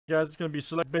Guys, it's going to be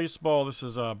Select Baseball. This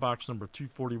is box number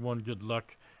 241. Good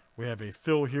luck. We have a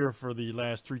fill here for the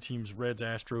last three teams, Reds,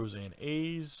 Astros, and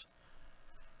A's.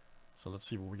 So let's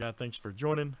see what we got. Thanks for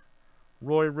joining.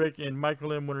 Roy, Rick, and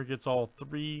Michael M. Winner gets all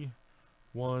three.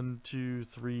 1, 2,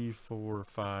 3, 4,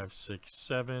 5, 6,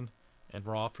 7. And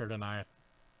we're off here tonight.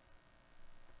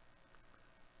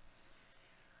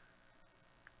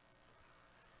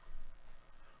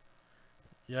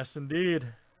 Yes, indeed.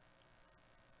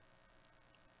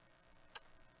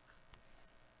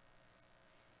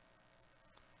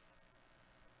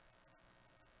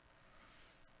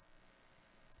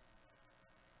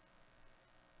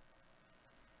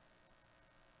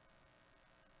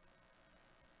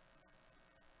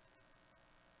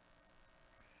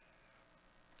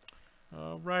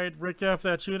 All right, Rick F.,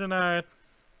 that's you tonight.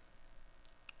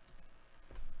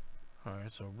 All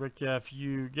right, so Rick F.,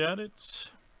 you got it.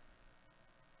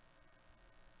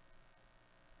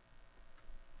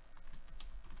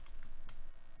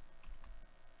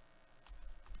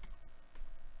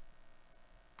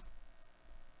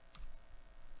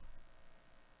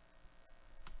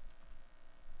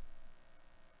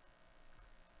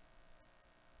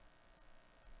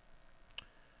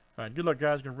 All right, good luck,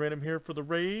 guys. Gonna rate him here for the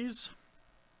Rays.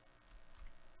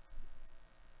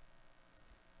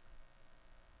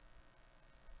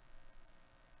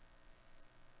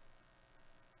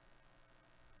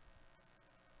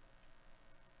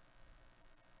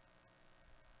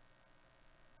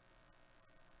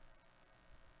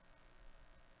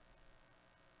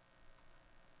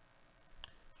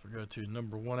 So we go to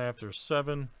number 1 after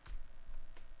 7.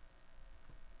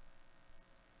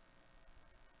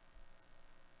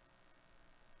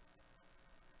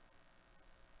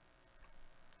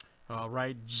 All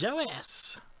right, Joe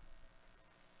S.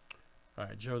 All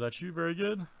right, Joe, that's you. Very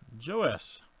good. Joe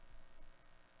S.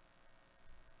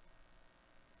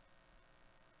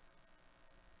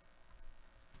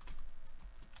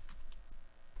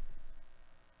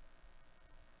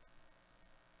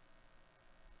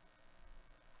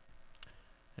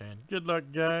 And good luck,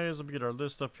 guys. Let me get our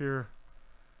list up here.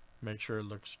 Make sure it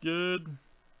looks good.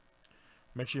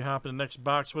 Make sure you hop in the next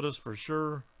box with us for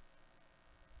sure.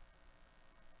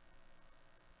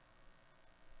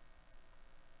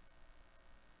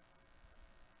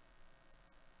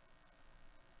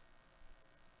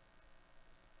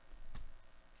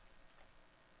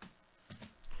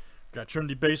 Got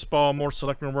Trinity Baseball, more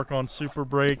selecting work on Super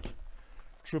Break,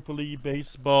 Triple E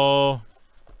Baseball,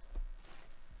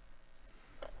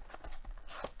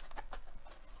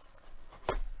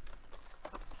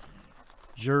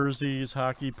 jerseys,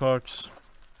 hockey pucks.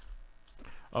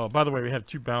 Oh, by the way, we have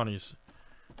 2 bounties.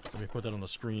 Let me put that on the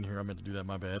screen here. I meant to do that,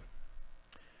 my bad.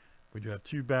 We do have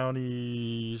 2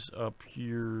 bounties up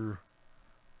here.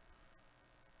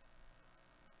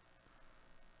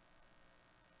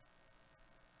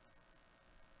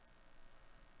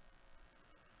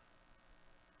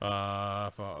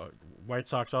 White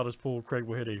Sox Autos Pool, Craig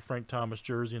will hit a Frank Thomas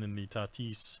jersey, and then the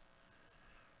Tatis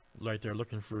right there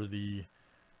looking for the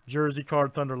jersey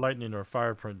card, Thunder Lightning, or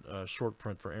Fire print, short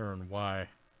print for Aaron Y.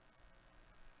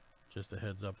 Just a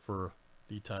heads up for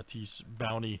the Tatis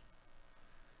bounty.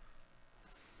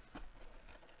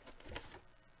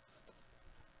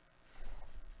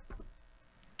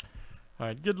 All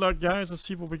right, good luck, guys. Let's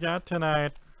see what we got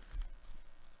tonight.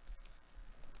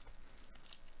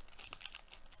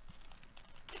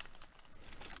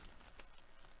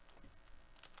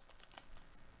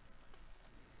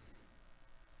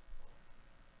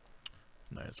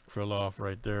 Nice Krylov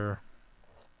right there.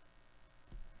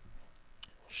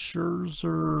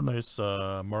 Scherzer, nice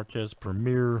Marquez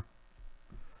Premier.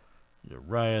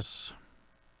 Urias.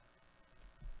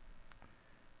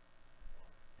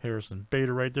 Harrison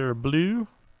Bader right there, blue.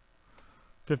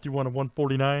 51 of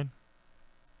 149.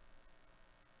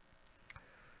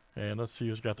 And let's see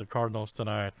who's got the Cardinals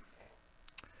tonight.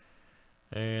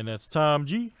 And that's Tom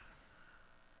G.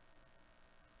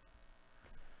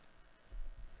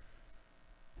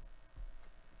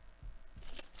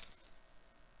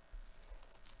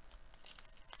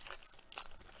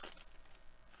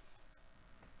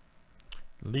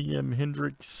 Liam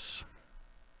Hendricks.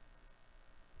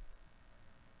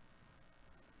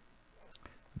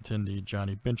 Attendee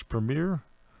Johnny Bench Premier.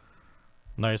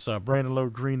 Nice Brandon Lowe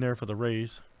green there for the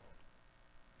Rays.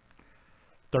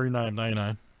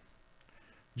 39.99.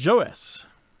 Joe S.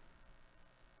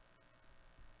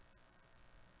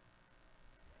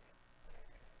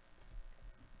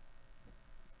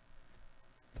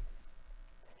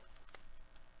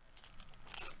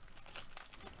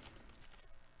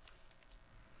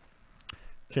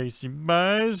 Casey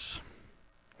Mize.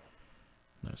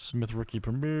 Nice Smith Rookie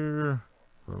Premier.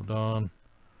 Rodon.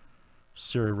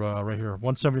 Siri right here.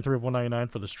 173 of 199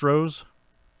 for the Stros.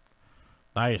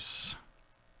 Nice.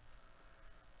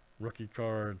 Rookie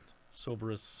card.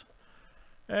 Silverus.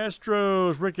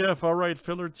 Astros. Rick F. All right.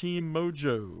 Filler team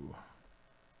mojo.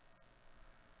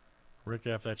 Rick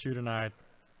F. That's you tonight.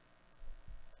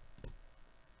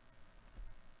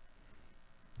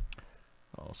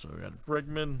 Also got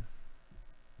Bregman.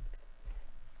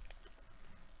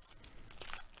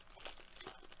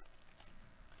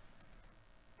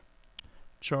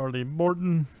 Charlie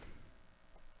Morton.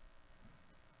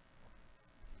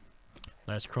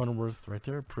 Nice Cronenworth right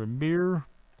there. Premier.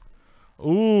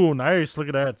 Ooh, nice. Look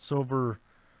at that. Silver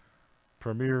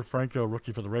Premier Franco,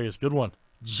 rookie for the Rays. Good one.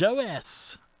 Joe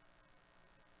S.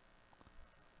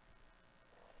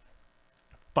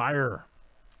 Fire.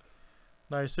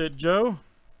 Nice hit, Joe.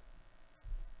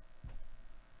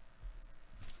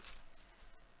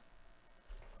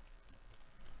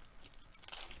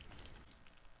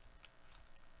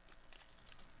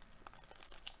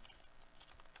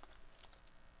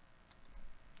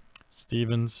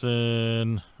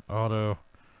 Stevenson, Auto,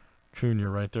 Cunha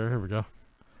right there. Here we go.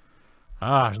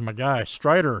 Ah, here's my guy.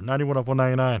 Strider, 91 of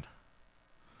 199.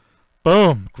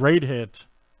 Boom. Great hit.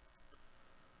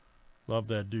 Love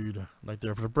that dude. Right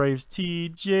there for the Braves.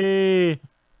 TJ.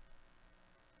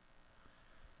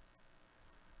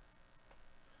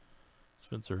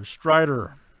 Spencer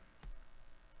Strider.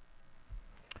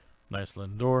 Nice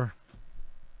Lindor.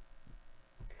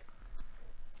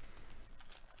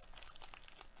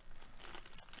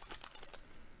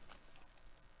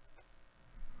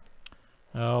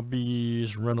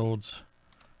 Albies, Reynolds,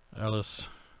 Ellis.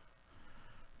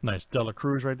 Nice Dela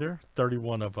Cruz right there.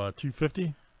 31 of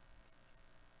 250.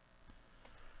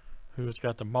 Who's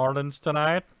got the Marlins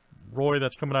tonight? Roy,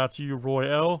 that's coming out to you, Roy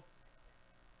L.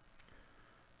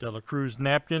 Dela Cruz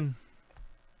napkin.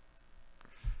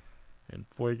 And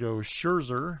Fuego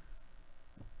Scherzer.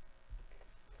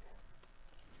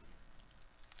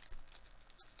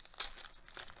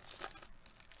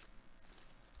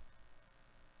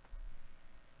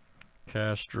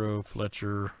 Castro,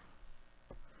 Fletcher.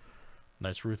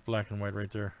 Nice Ruth black and white right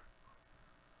there.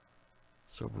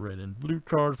 Silver, red, and blue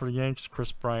card for the Yanks.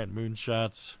 Chris Bryant,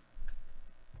 moonshots.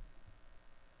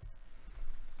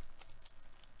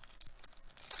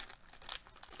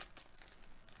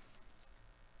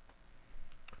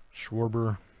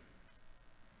 Schwarber.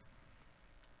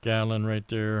 Gallon right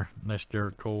there. Nice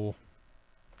Garrett Cole.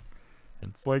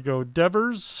 And Fuego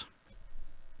Devers.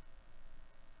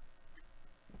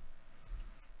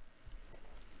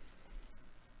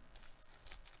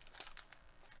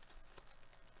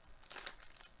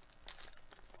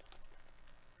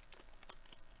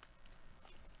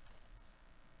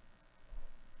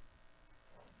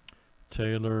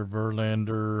 Taylor,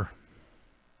 Verlander.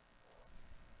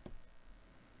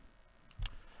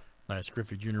 Nice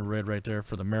Griffey Jr. red right there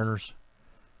for the Mariners.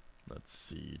 Let's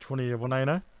see, 20 of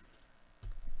 199.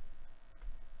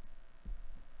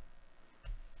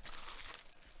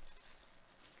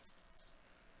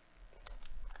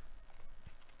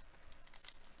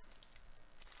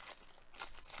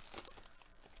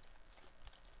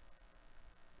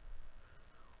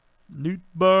 Newt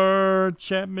Bar,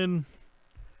 Chapman.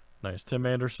 Nice Tim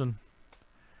Anderson.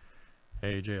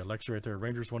 AJ Alexa right there.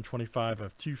 Rangers 125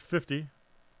 of 250.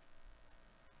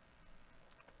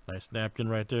 Nice napkin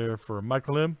right there for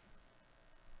Michael M.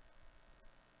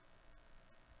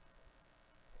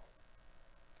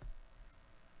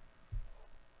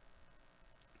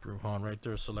 Bruhan right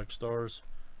there. Select stars.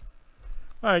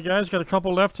 Alright guys, got a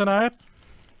couple left tonight.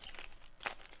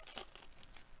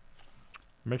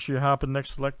 Make sure you hop in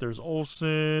next select. There's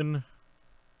Olsen.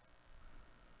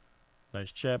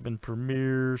 Nice Chapman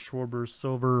Premier, Schwarber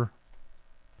Silver.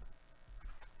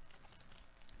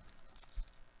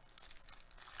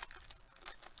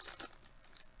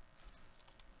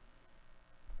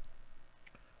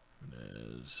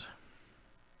 There's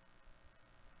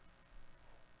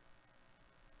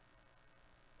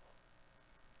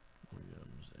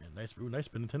Williams and nice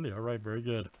Benintendi. All right, very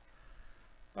good.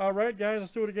 All right, guys,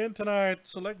 let's do it again tonight.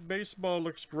 Select baseball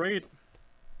looks great.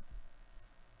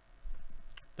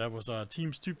 That was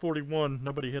teams 241.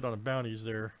 Nobody hit on the bounties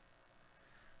there,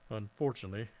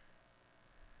 unfortunately.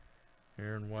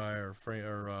 Aaron Y or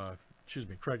excuse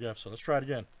me, Craig F. So let's try it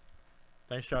again.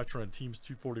 Thanks, Josh, on teams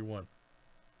 241.